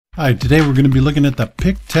Hi, today we're going to be looking at the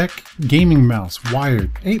PICTEK gaming mouse,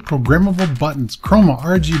 wired, 8 programmable buttons, Chroma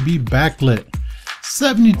RGB backlit,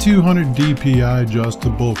 7200 DPI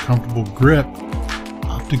adjustable, comfortable grip,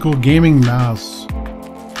 optical gaming mouse.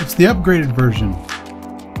 It's the upgraded version,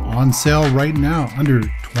 on sale right now, under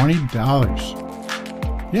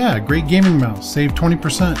 $20. Yeah, great gaming mouse, save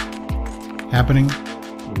 20%, happening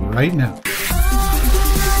right now.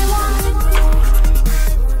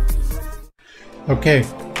 Okay.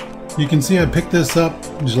 You can see I picked this up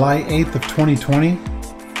July 8th of 2020.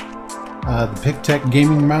 The PICTEK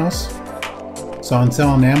gaming mouse. It's on sale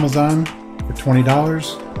on Amazon for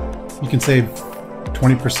 $20. You can save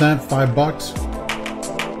 20%,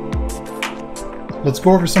 $5. Let's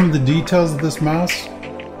go over some of the details of this mouse.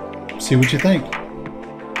 See what you think.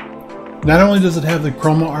 Not only does it have the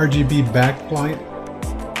Chroma RGB backlight,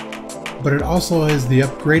 but it also has the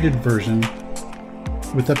upgraded version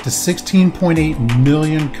with up to 16.8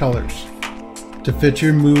 million colors. To fit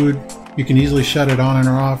your mood, you can easily shut it on and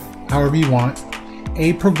off however you want.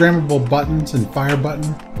 8 programmable buttons and fire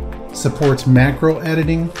button. Supports macro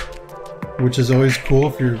editing, which is always cool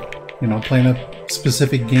if you're playing a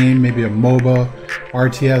specific game, maybe a MOBA,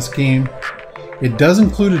 RTS game. It does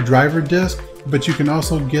include a driver disk, but you can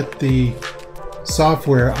also get the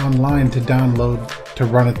software online to download to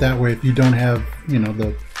run it that way if you don't have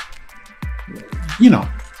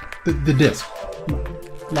the disc.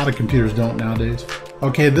 A lot of computers don't nowadays.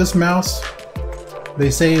 Okay, this mouse,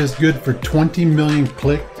 they say is good for 20 million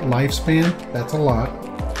click lifespan. That's a lot.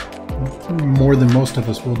 More than most of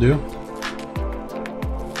us will do.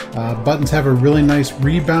 Buttons have a really nice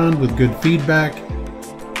rebound with good feedback.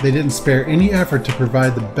 They didn't spare any effort to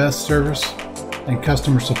provide the best service and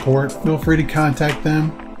customer support. Feel free to contact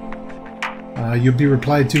them. You'll be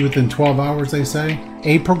replied to within 12 hours, they say.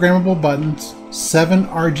 8 programmable buttons, 7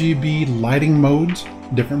 RGB lighting modes,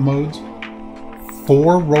 different modes,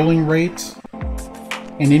 4 rolling rates,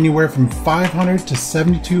 and anywhere from 500 to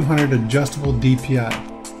 7200 adjustable DPI.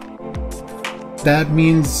 That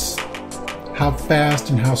means how fast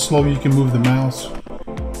and how slow you can move the mouse.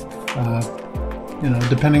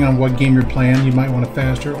 Depending on what game you're playing, you might want a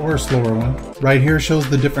faster or a slower one. Right here shows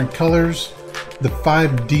the different colors, the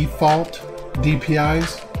 5 default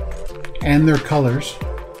DPIs and their colors,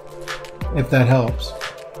 if that helps.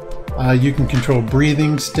 You can control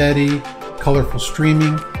breathing, steady, colorful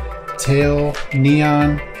streaming, tail,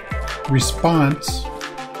 neon, response,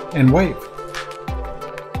 and wave.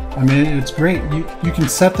 I mean, it's great. You can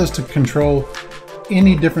set this to control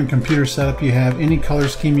any different computer setup you have, any color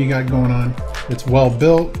scheme you got going on. It's well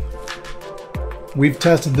built. We've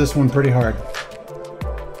tested this one pretty hard.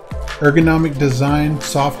 Ergonomic design,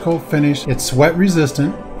 soft coat finish. It's sweat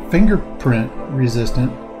resistant, fingerprint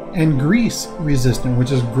resistant, and grease resistant,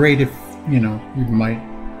 which is great if you might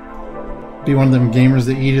be one of them gamers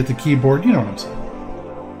that eat at the keyboard. You know what I'm saying.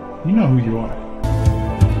 You know who you are.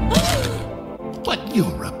 But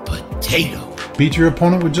you're a potato. Beat your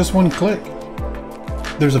opponent with just one click.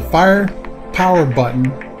 There's a fire power button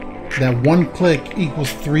that one click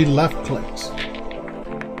equals 3 left clicks.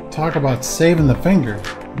 Talk about saving the finger.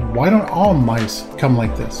 Why don't all mice come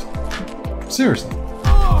like this? Seriously.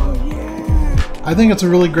 Oh, yeah. I think it's a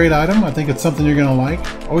really great item. I think it's something you're gonna like.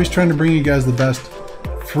 Always trying to bring you guys the best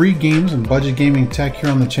free games and budget gaming tech here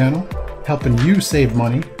on the channel, helping you save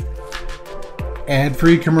money.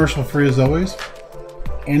 Ad-free, commercial-free as always,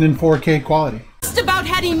 and in 4K quality. Just about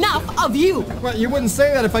had enough of you. Well, you wouldn't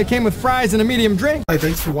say that if I came with fries and a medium drink. Hi,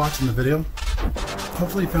 thanks for watching the video.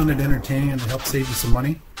 Hopefully you found it entertaining and to help save you some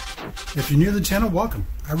money. If you're new to the channel, welcome.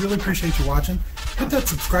 I really appreciate you watching. Hit that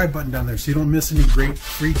subscribe button down there so you don't miss any great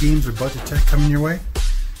free games or budget tech coming your way.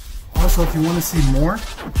 Also, if you want to see more,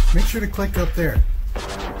 make sure to click up there.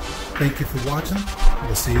 Thank you for watching.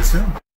 We'll see you soon.